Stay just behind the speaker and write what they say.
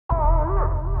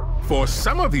For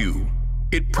some of you,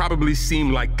 it probably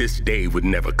seemed like this day would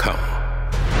never come.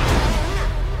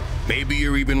 Maybe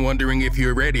you're even wondering if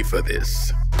you're ready for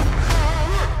this.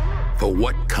 For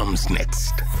what comes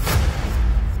next.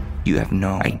 You have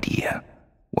no idea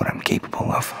what I'm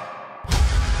capable of.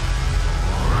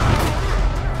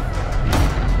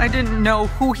 I didn't know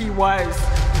who he was.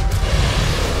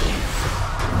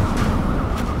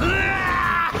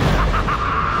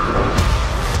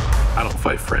 I don't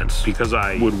fight friends because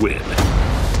I would win.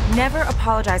 Never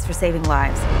apologize for saving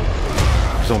lives.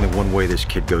 There's only one way this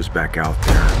kid goes back out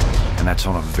there, and that's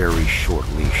on a very short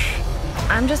leash.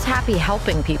 I'm just happy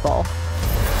helping people.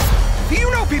 You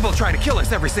know people try to kill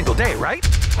us every single day, right?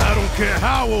 I don't care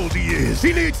how old he is.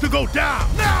 He needs to go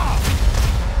down now!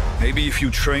 Maybe if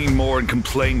you trained more and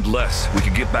complained less, we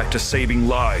could get back to saving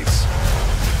lives.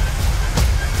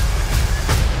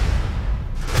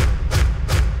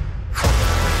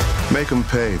 Make him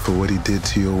pay for what he did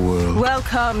to your world.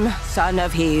 Welcome, son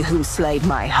of he who slayed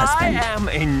my husband. I am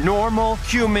a normal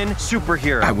human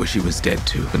superhero. I wish he was dead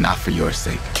too, but not for your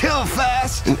sake. Kill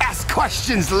first, ask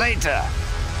questions later.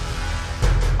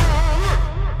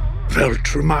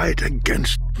 Viltrumite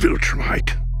against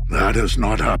Viltrumite. That has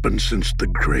not happened since the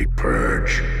Great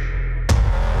Purge.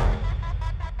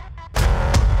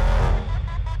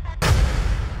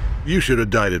 You should have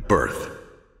died at birth.